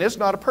 but again, it's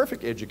not a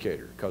perfect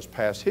educator because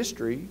past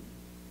history,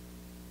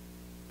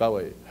 by the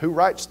way, who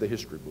writes the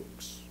history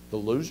books? The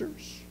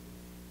losers?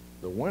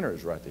 The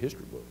winners write the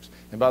history books.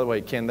 And by the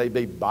way, can they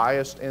be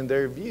biased in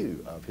their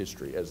view of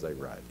history as they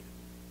write it?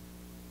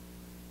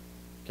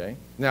 Okay?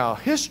 Now,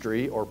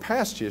 history or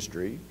past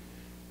history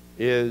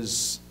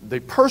is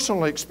the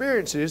personal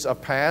experiences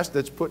of past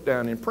that's put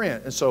down in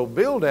print. And so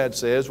Bildad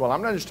says, well,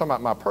 I'm not just talking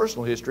about my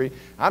personal history.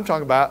 I'm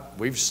talking about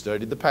we've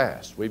studied the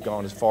past. We've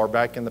gone as far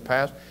back in the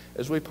past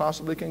as we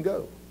possibly can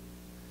go.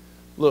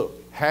 Look,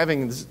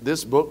 having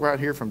this book right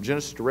here from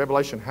Genesis to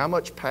Revelation, how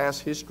much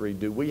past history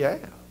do we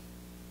have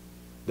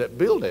that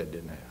Bildad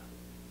didn't have?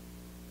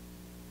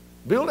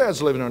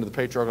 Bildad's living under the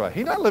patriarchal age.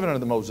 He's not living under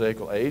the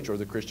Mosaical age or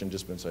the Christian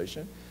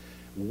dispensation.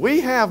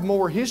 We have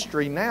more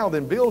history now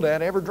than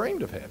Bildad ever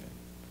dreamed of having.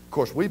 Of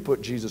course, we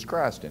put Jesus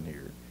Christ in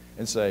here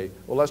and say,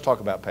 well, let's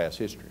talk about past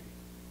history.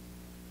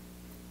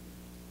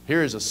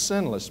 Here is a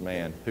sinless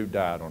man who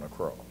died on a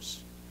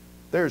cross.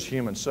 There's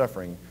human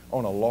suffering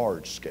on a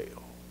large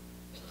scale.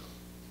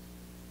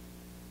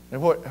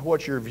 And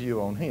what's your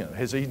view on him?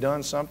 Has he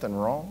done something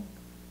wrong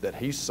that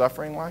he's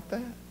suffering like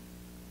that?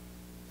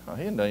 No,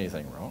 he didn't do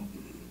anything wrong.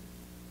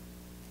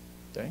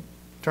 Okay?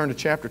 Turn to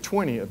chapter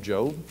 20 of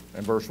Job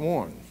and verse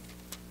 1.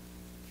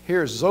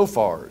 Here's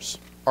Zophar's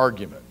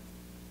argument.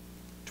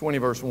 20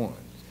 verse 1.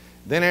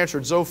 Then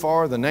answered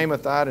Zophar the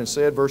Naamathite and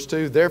said, verse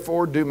 2,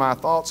 therefore do my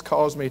thoughts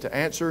cause me to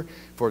answer,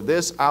 for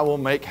this I will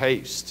make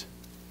haste.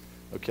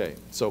 Okay,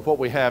 so what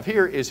we have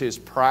here is his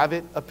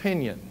private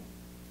opinion.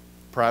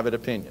 Private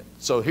opinion.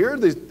 So here's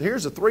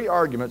the three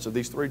arguments of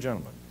these three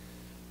gentlemen.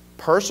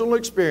 Personal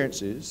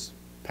experiences,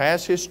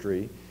 past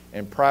history,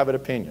 and private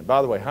opinion.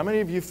 By the way, how many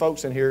of you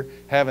folks in here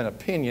have an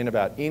opinion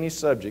about any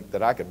subject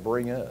that I could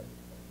bring up?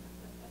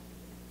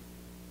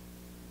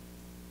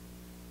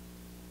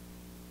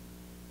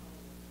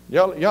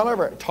 Y'all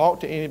ever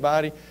talk to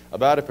anybody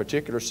about a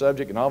particular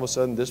subject and all of a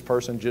sudden this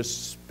person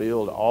just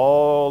spilled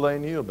all they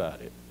knew about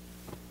it?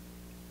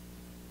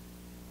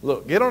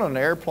 Look, get on an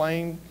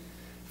airplane,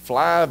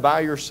 fly by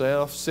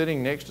yourself,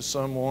 sitting next to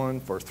someone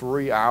for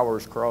 3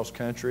 hours cross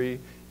country,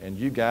 and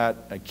you got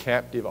a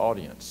captive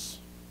audience.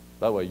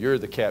 By the way, you're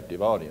the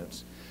captive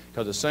audience.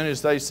 Because as soon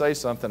as they say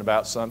something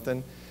about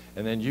something,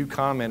 and then you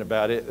comment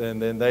about it, and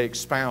then they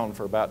expound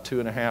for about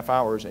 2.5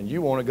 hours, and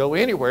you want to go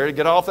anywhere to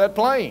get off that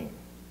plane.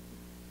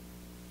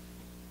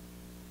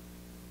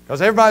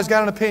 Because everybody's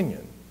got an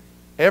opinion.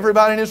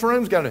 Everybody in this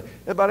room's got an opinion.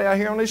 Everybody out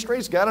here on these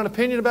streets got an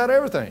opinion about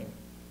everything.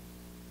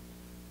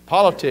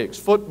 Politics,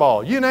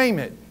 football, you name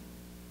it.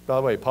 By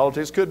the way,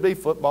 politics could be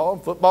football.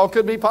 Football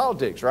could be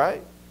politics,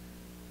 right?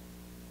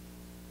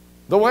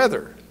 The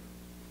weather.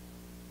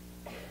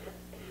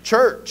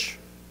 Church.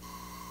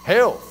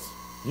 Health.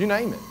 You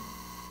name it.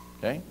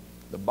 Okay?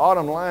 The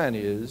bottom line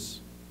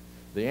is,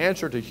 the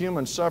answer to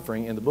human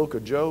suffering in the book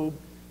of Job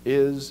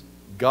is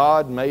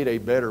God made a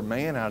better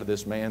man out of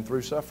this man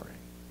through suffering.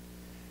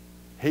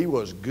 He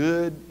was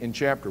good in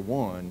chapter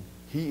 1.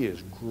 He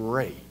is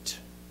great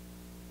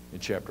in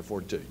chapter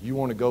 42. You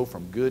want to go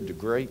from good to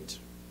great?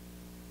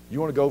 You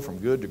want to go from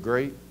good to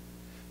great?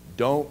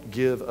 Don't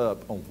give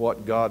up on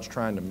what God's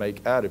trying to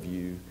make out of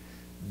you,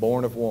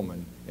 born of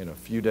woman, in a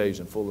few days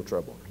and full of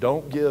trouble.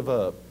 Don't give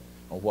up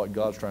on what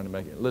God's trying to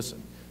make it.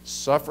 Listen,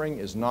 suffering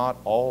is not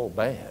all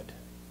bad.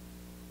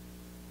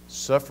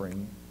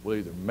 Suffering will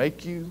either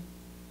make you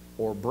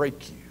or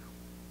break you.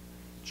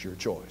 It's your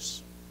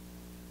choice.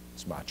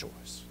 It's my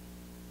choice.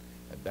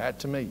 And that,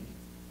 to me,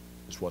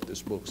 is what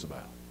this book's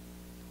about.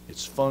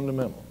 It's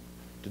fundamental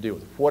to deal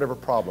with whatever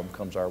problem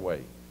comes our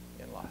way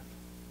in life.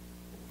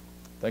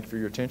 Thank you for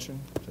your attention.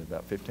 It's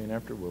about 15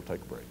 after. We'll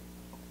take a break.